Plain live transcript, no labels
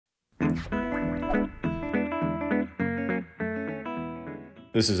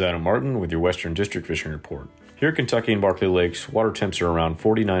This is Adam Martin with your Western District Fishing Report. Here at Kentucky and Barkley Lakes, water temps are around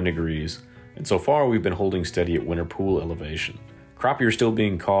 49 degrees, and so far we've been holding steady at winter pool elevation. Crappie are still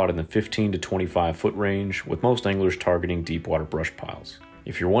being caught in the 15 to 25 foot range, with most anglers targeting deep water brush piles.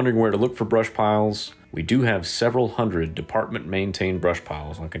 If you're wondering where to look for brush piles, we do have several hundred department-maintained brush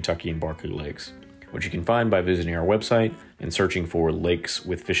piles on Kentucky and Barkley Lakes, which you can find by visiting our website and searching for Lakes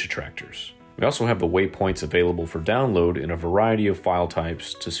with Fish Attractors. We also have the waypoints available for download in a variety of file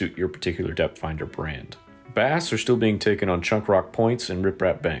types to suit your particular depth finder brand. Bass are still being taken on chunk rock points and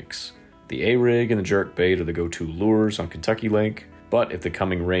riprap banks. The A-rig and the jerk bait are the go-to lures on Kentucky Lake, but if the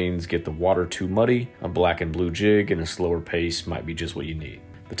coming rains get the water too muddy, a black and blue jig and a slower pace might be just what you need.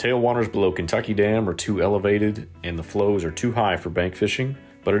 The tailwaters below Kentucky Dam are too elevated and the flows are too high for bank fishing,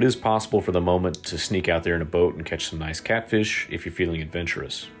 but it is possible for the moment to sneak out there in a boat and catch some nice catfish if you're feeling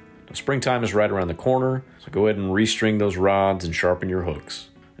adventurous. Springtime is right around the corner, so go ahead and restring those rods and sharpen your hooks.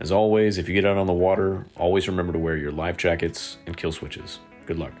 As always, if you get out on the water, always remember to wear your life jackets and kill switches.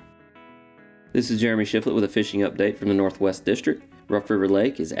 Good luck. This is Jeremy Shiflett with a fishing update from the Northwest District. Rough River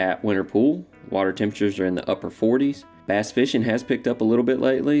Lake is at winter pool. Water temperatures are in the upper 40s. Bass fishing has picked up a little bit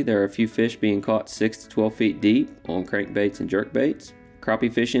lately. There are a few fish being caught 6 to 12 feet deep on crankbaits and jerkbaits.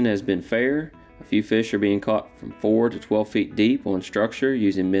 Crappie fishing has been fair. A few fish are being caught from 4 to 12 feet deep on structure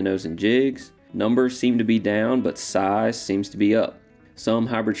using minnows and jigs. Numbers seem to be down, but size seems to be up. Some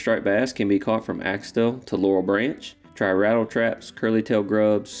hybrid striped bass can be caught from Axtell to Laurel Branch. Try rattle traps, curly-tail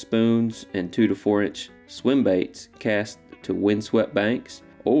grubs, spoons, and 2 to 4 inch swim baits cast to windswept banks,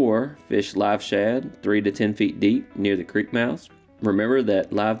 or fish live shad 3 to 10 feet deep near the creek mouths. Remember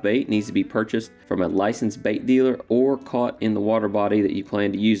that live bait needs to be purchased from a licensed bait dealer or caught in the water body that you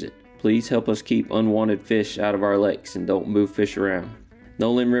plan to use it. Please help us keep unwanted fish out of our lakes and don't move fish around.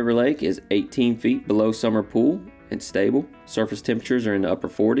 Nolan River Lake is 18 feet below summer pool and stable. Surface temperatures are in the upper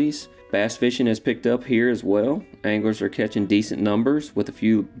 40s. Bass fishing has picked up here as well. Anglers are catching decent numbers with a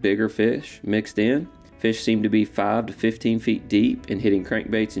few bigger fish mixed in. Fish seem to be 5 to 15 feet deep and hitting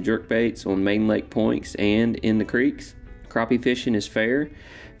crankbaits and jerkbaits on main lake points and in the creeks. Crappie fishing is fair.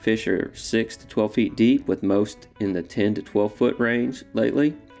 Fish are 6 to 12 feet deep with most in the 10 to 12 foot range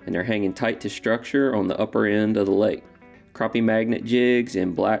lately, and they're hanging tight to structure on the upper end of the lake. Crappie magnet jigs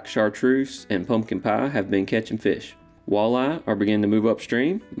and black chartreuse and pumpkin pie have been catching fish. Walleye are beginning to move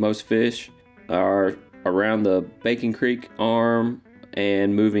upstream. Most fish are around the Bacon Creek arm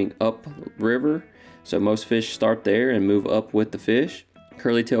and moving up river, so most fish start there and move up with the fish.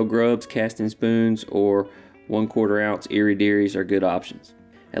 Curly-tail grubs, casting spoons, or 1/4 ounce Erie Dearies are good options.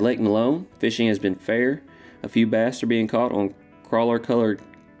 At Lake Malone, fishing has been fair. A few bass are being caught on crawler-colored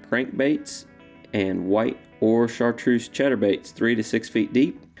crankbaits and white or chartreuse chatterbaits 3 to 6 feet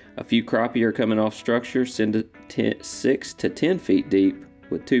deep. A few crappie are coming off structure 6 to 10 feet deep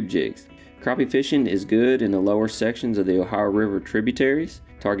with tube jigs. Crappie fishing is good in the lower sections of the Ohio River tributaries.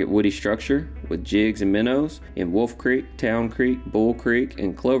 Target woody structure with jigs and minnows in Wolf Creek, Town Creek, Bull Creek,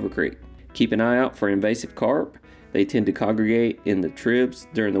 and Clover Creek. Keep an eye out for invasive carp. They tend to congregate in the tribs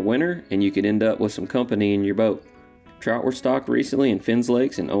during the winter, and you could end up with some company in your boat. Trout were stocked recently in Finns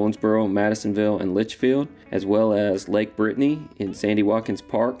Lakes in Owensboro, Madisonville, and Litchfield, as well as Lake Brittany in Sandy Watkins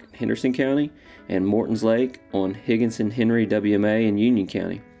Park, Henderson County, and Morton's Lake on Higginson Henry WMA in Union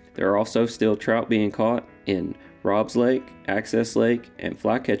County. There are also still trout being caught in Robbs Lake, Access Lake, and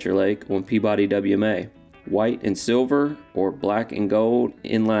Flycatcher Lake on Peabody WMA. White and silver or black and gold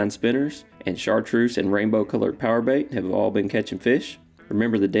inline spinners and chartreuse and rainbow colored power bait have all been catching fish.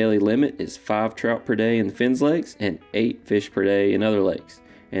 Remember, the daily limit is 5 trout per day in the Finns Lakes and 8 fish per day in other lakes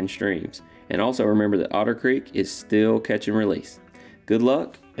and streams. And also remember that Otter Creek is still catch and release. Good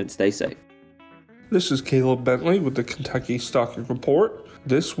luck and stay safe. This is Caleb Bentley with the Kentucky Stocking Report.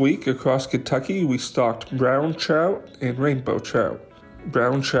 This week across Kentucky, we stocked brown trout and rainbow trout.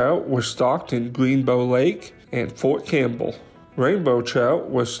 Brown trout were stocked in Greenbow Lake and Fort Campbell. Rainbow trout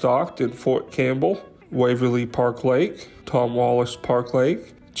was stocked in Fort Campbell, Waverly Park Lake, Tom Wallace Park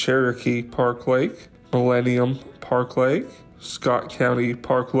Lake, Cherokee Park Lake, Millennium Park Lake, Scott County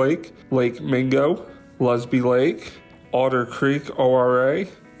Park Lake, Lake Mingo, Lusby Lake, Otter Creek ORA,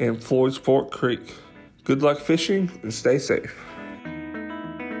 and Floyd's Fork Creek. Good luck fishing and stay safe.